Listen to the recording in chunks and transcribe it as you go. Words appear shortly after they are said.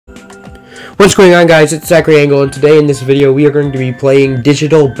What's going on, guys? It's Zachary Angle, and today in this video we are going to be playing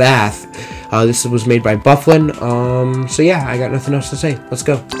Digital Bath. This was made by Bufflin. So yeah, I got nothing else to say. Let's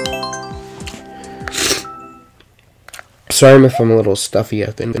go. Sorry if I'm a little stuffy.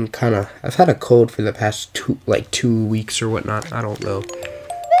 I've had a cold for the past 2 weeks or whatnot. I don't know.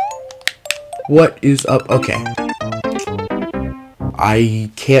 What is up? Okay. I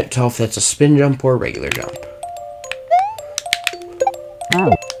can't tell if that's a spin jump or a regular jump.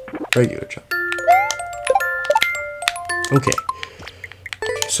 Regular jump. Okay.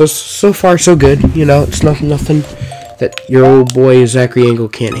 So far so good. You know, it's nothing that your old boy Zachary Angle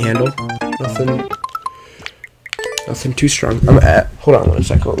can't handle. Nothing too strong. Hold on 1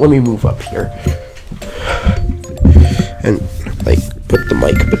 second. Let me move up here and put the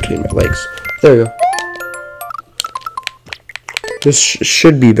mic between my legs. There we go. This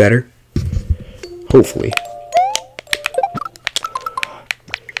should be better. Hopefully.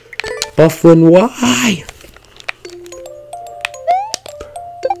 Bufflin, why?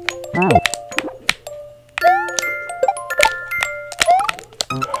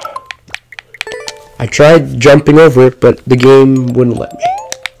 I tried jumping over it, but the game wouldn't let me.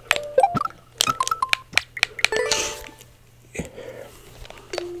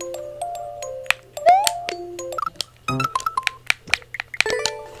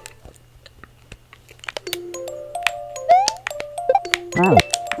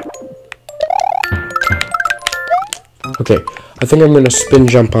 Okay, I think I'm going to spin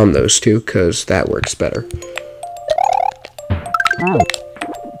jump on those two, because that works better.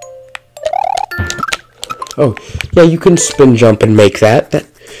 Oh, yeah, you can spin jump and make that.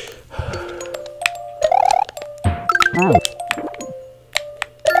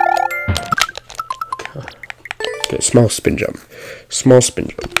 Okay, small spin jump. Small spin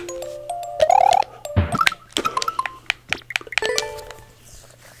jump.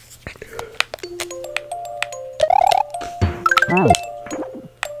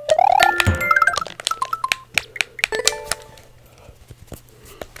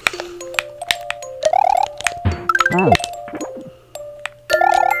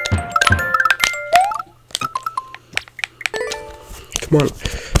 Come on.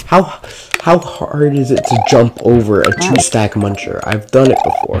 How hard is it to jump over a 2-stack muncher? I've done it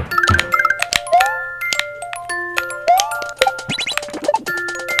before.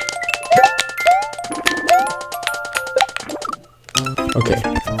 Okay.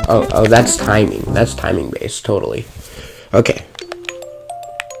 Oh, that's timing. That's timing based, totally. Okay.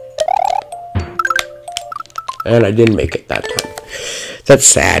 And I didn't make it that time. That's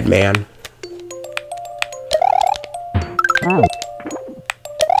sad, man.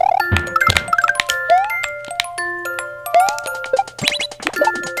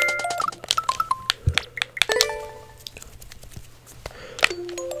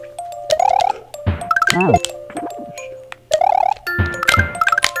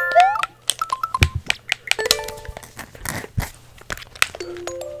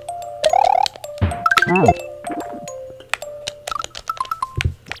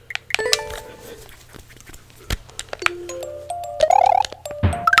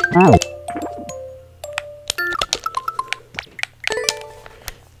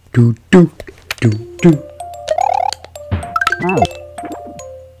 Do do do do.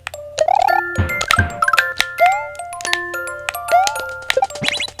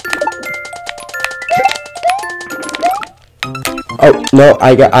 Oh no!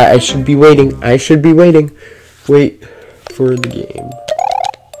 I should be waiting. I should be waiting. Wait for the game.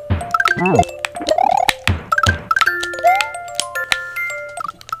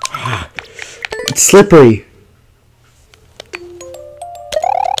 It's slippery.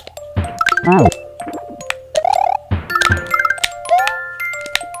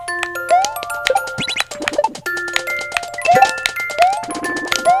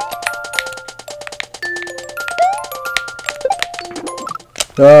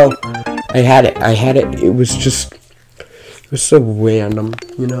 No, I had it. It was so random,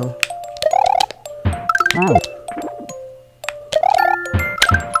 you know.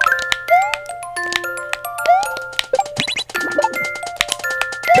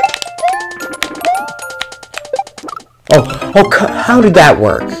 Oh, how did that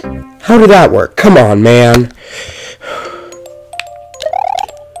work? How did that work? Come on, man.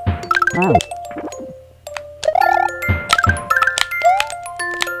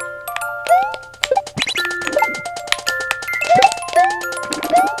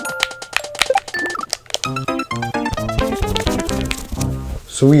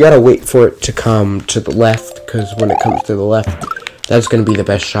 So we gotta wait for it to come to the left, because when it comes to the left, that's gonna be the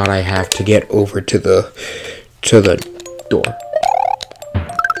best shot I have to get over to the door.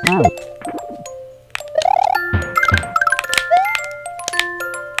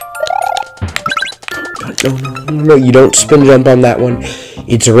 No, you don't spin jump on that one.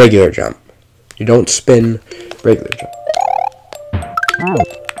 It's a regular jump. You don't spin, regular jump.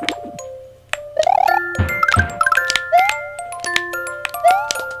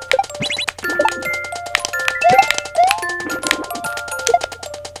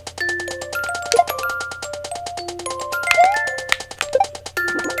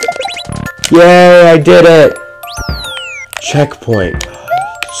 Yay, I did it! Checkpoint.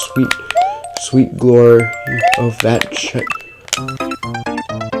 Sweet glory of that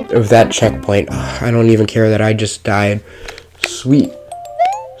checkpoint. I don't even care that I just died. Sweet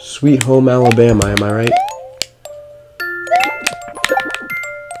home Alabama, am I right?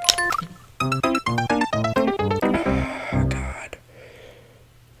 Oh, God.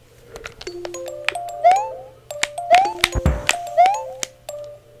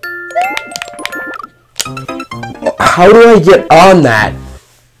 How do I get on that?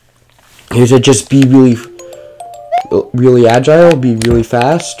 Is it just be really agile, be really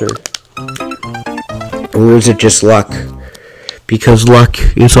fast, or is it just luck? Because luck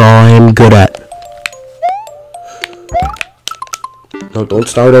is all I am good at. No, don't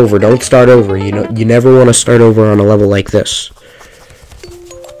start over. Don't start over. You know, you never want to start over on a level like this.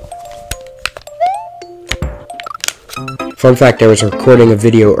 Fun fact, I was recording a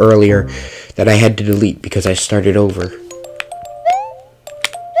video earlier that I had to delete because I started over.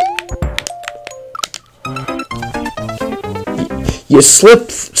 You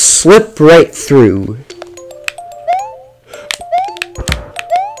slip right through.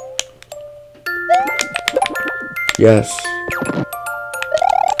 Yes.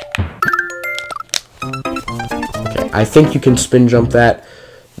 Okay, I think you can spin jump that.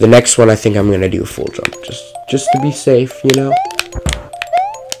 The next one, I think I'm gonna do a full jump, just to be safe, you know.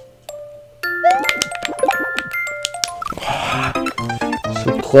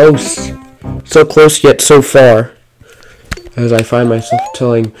 So close yet so far. As I find myself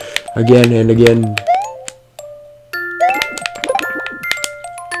telling again and again.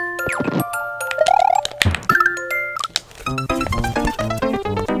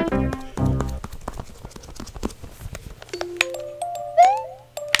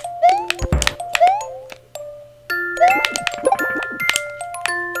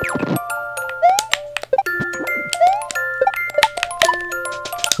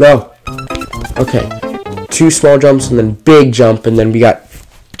 No. Okay. 2 small jumps and then big jump, and then we got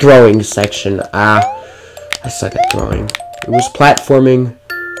throwing section. I suck at throwing. It was platforming.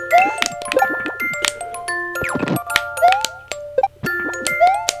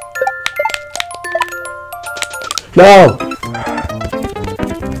 No!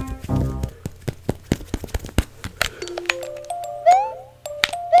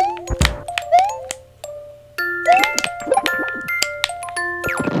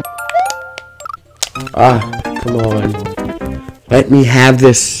 Come on. Let me have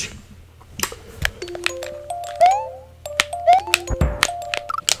this.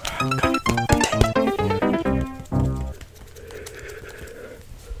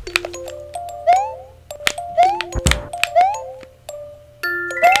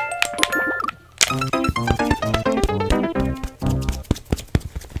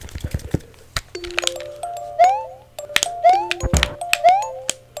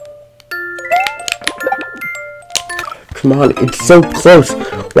 Come on, it's so close.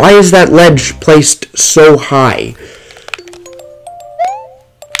 Why is that ledge placed so high?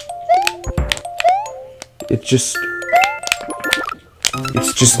 It's just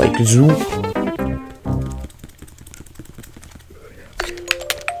like zoom.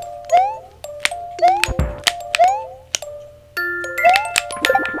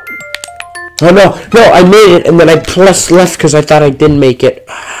 Oh no, I made it, and then I pressed left because I thought I didn't make it.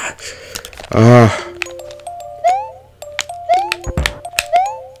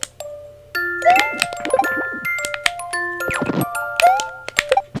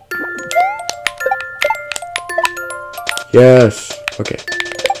 Yes. Okay.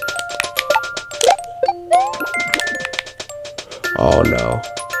 Oh no.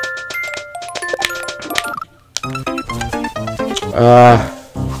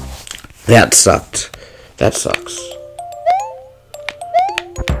 That sucked. That sucks.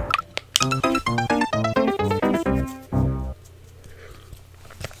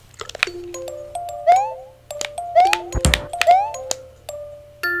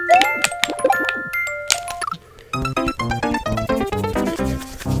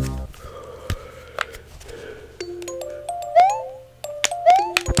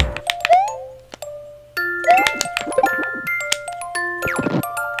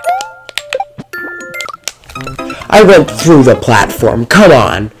 I went through the platform. Come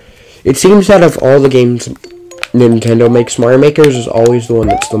on. It seems that of all the games Nintendo makes, Mario Makers is always the one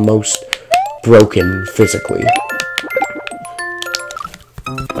that's the most broken physically.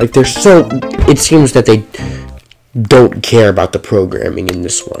 Like, they're so... It seems that they don't care about the programming in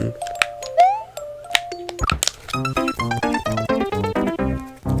this one.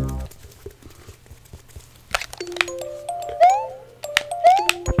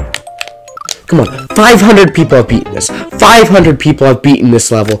 Come on, 500 people have beaten this. 500 people have beaten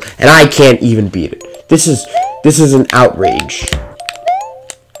this level, and I can't even beat it. This is an outrage.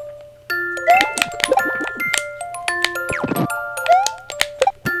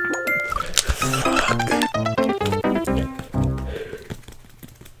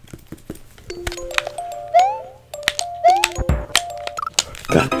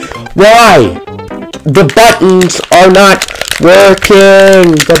 God. Why? The buttons are not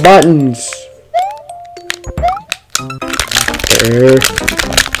working. The buttons.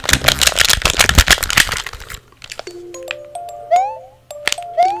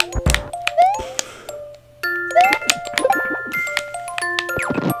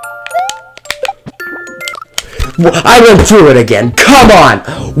 I went through it again. Come on!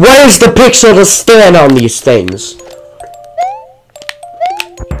 Where's the pixel to stand on these things?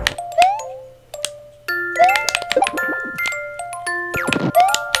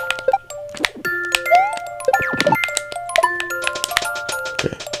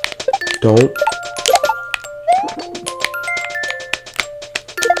 Okay. Don't.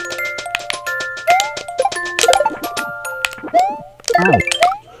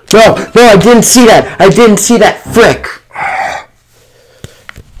 No, I didn't see that. I didn't see that. Frick.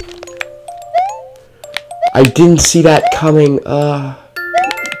 I didn't see that coming. I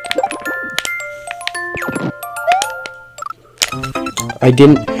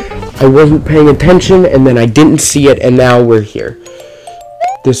wasn't paying attention, and then I didn't see it, and now we're here.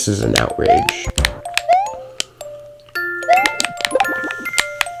 This is an outrage.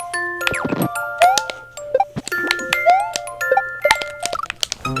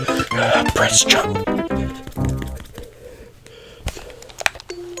 Press jump.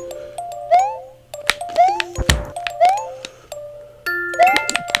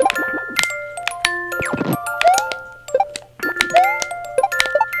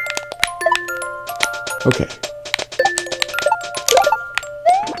 Okay.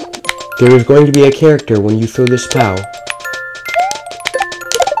 There is going to be a character when you throw this POW.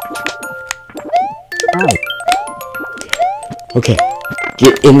 Okay.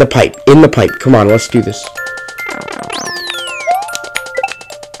 Get in the pipe. In the pipe. Come on, let's do this.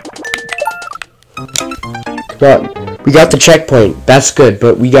 Come on. We got the checkpoint. That's good,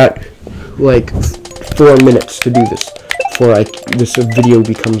 but we got like 4 minutes to do this before this video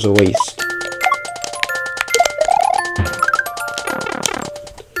becomes a waste.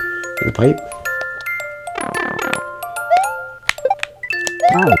 In the pipe.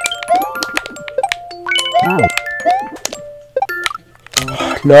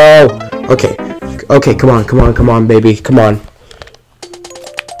 No. Okay. Okay, come on, baby. Come on.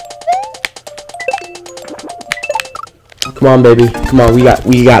 Come on, baby. Come on. We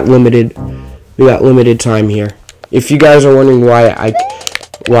got limited time here. If you guys are wondering why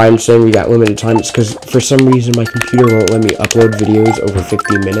I'm saying we got limited time, it's because for some reason my computer won't let me upload videos over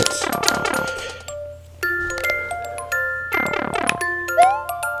 50 minutes.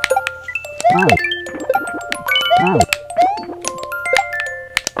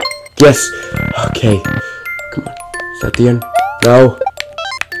 Yes. Okay. Come on. Is that the end? No.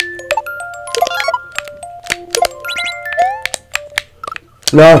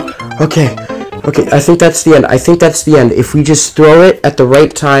 No. Okay. Okay. I think that's the end. I think that's the end. If we just throw it at the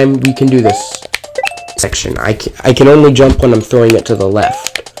right time, we can do this section. I can only jump when I'm throwing it to the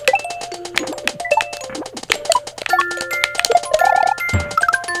left.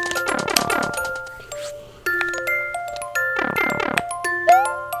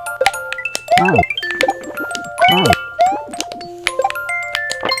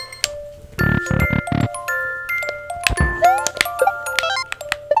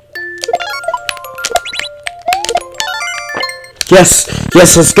 Yes,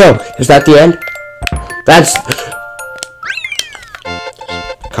 yes, let's go. Is that the end? That's...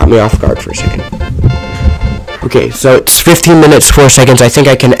 Caught me off guard for a second. Okay, so it's 15 minutes, 4 seconds. I think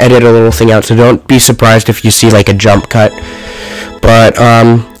I can edit a little thing out, so don't be surprised if you see, like, a jump cut. But,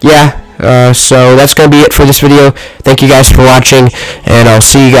 yeah, so that's going to be it for this video. Thank you guys for watching, and I'll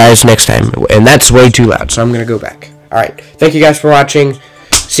see you guys next time. And that's way too loud, so I'm going to go back. Alright, thank you guys for watching.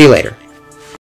 See you later.